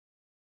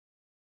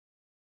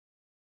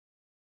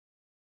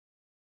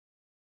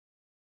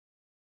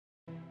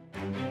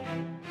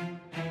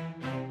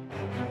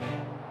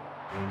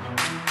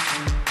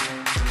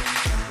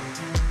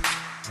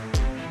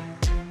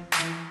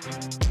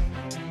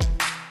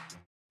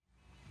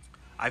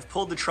I've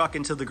pulled the truck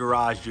into the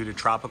garage due to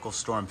Tropical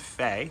Storm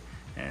Faye,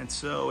 and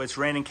so it's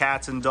raining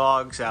cats and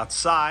dogs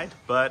outside,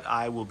 but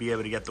I will be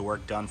able to get the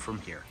work done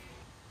from here.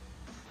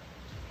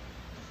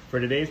 For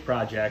today's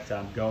project,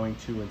 I'm going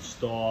to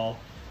install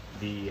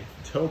the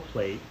toe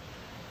plate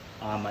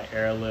on my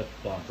Airlift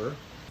bumper.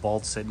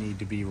 Bolts that need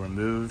to be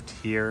removed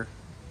here,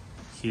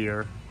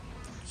 here,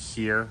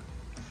 here.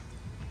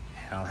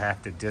 I'll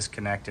have to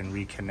disconnect and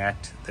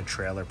reconnect the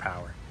trailer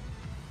power.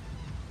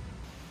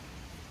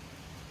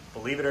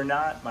 Believe it or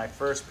not, my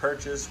first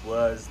purchase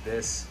was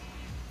this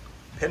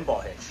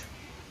pinball hitch.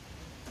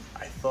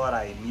 I thought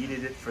I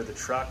needed it for the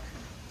truck.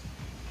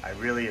 I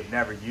really have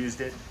never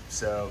used it,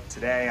 so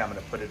today I'm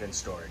going to put it in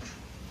storage.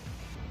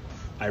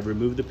 I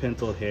removed the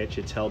pintle hitch.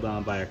 It's held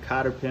on by a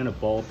cotter pin, a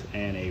bolt,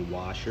 and a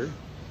washer.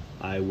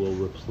 I will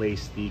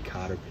replace the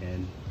cotter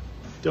pin.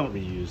 Don't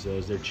reuse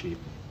those, they're cheap.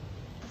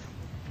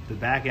 The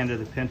back end of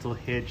the pintle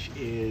hitch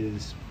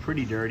is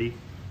pretty dirty.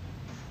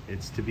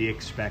 It's to be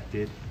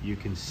expected. You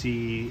can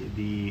see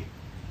the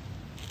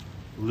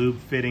lube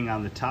fitting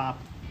on the top.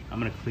 I'm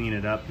going to clean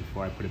it up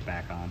before I put it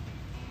back on.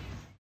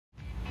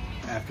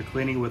 After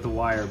cleaning with a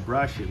wire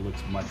brush, it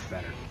looks much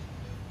better.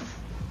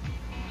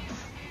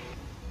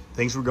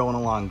 Things were going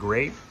along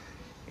great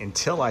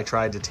until I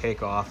tried to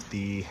take off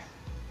the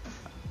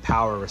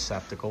power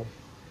receptacle.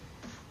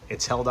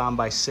 It's held on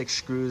by 6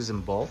 screws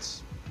and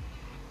bolts.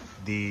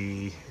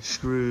 The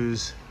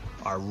screws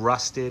are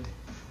rusted.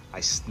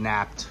 I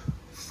snapped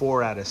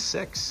 4 out of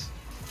 6,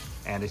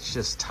 and it's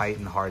just tight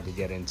and hard to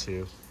get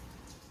into.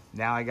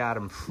 Now I got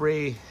them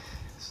free.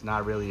 It's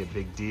not really a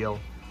big deal.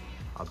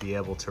 I'll be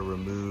able to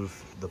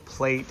remove the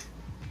plate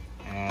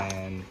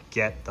and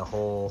get the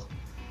whole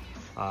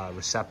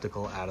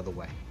receptacle out of the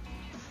way.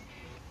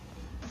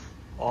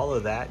 All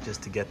of that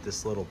just to get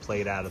this little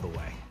plate out of the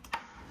way.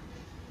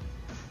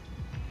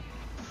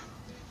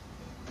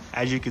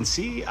 As you can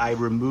see, I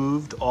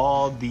removed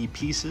all the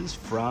pieces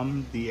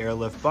from the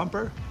Airlift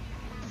bumper.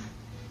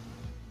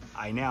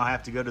 I now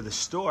have to go to the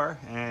store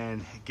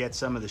and get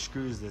some of the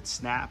screws that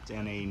snapped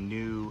and a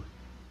new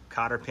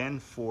cotter pin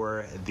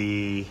for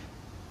the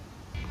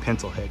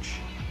pintle hitch,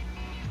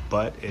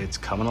 but it's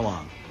coming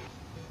along.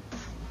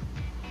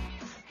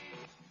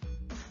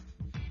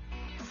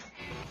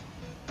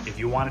 If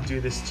you want to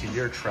do this to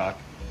your truck,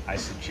 I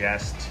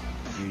suggest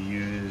you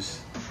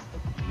use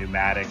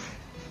pneumatic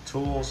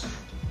tools.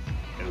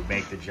 It would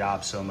make the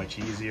job so much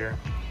easier.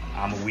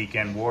 I'm a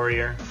weekend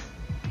warrior.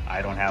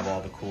 I don't have all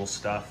the cool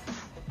stuff.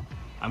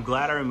 I'm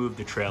glad I removed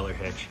the trailer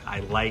hitch.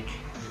 I like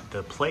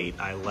the plate,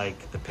 I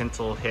like the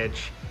pintle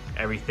hitch.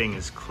 Everything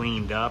is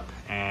cleaned up,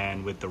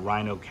 and with the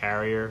Rhino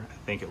carrier, I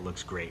think it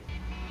looks great.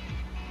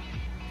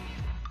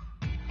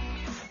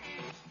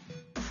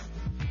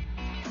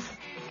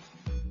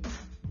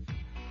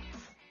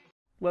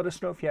 Let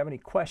us know if you have any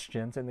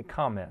questions in the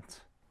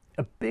comments.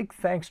 A big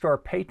thanks to our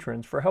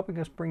patrons for helping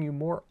us bring you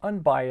more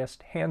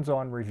unbiased,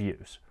 hands-on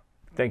reviews.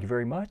 Thank you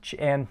very much,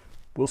 and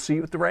we'll see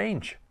you at the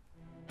range.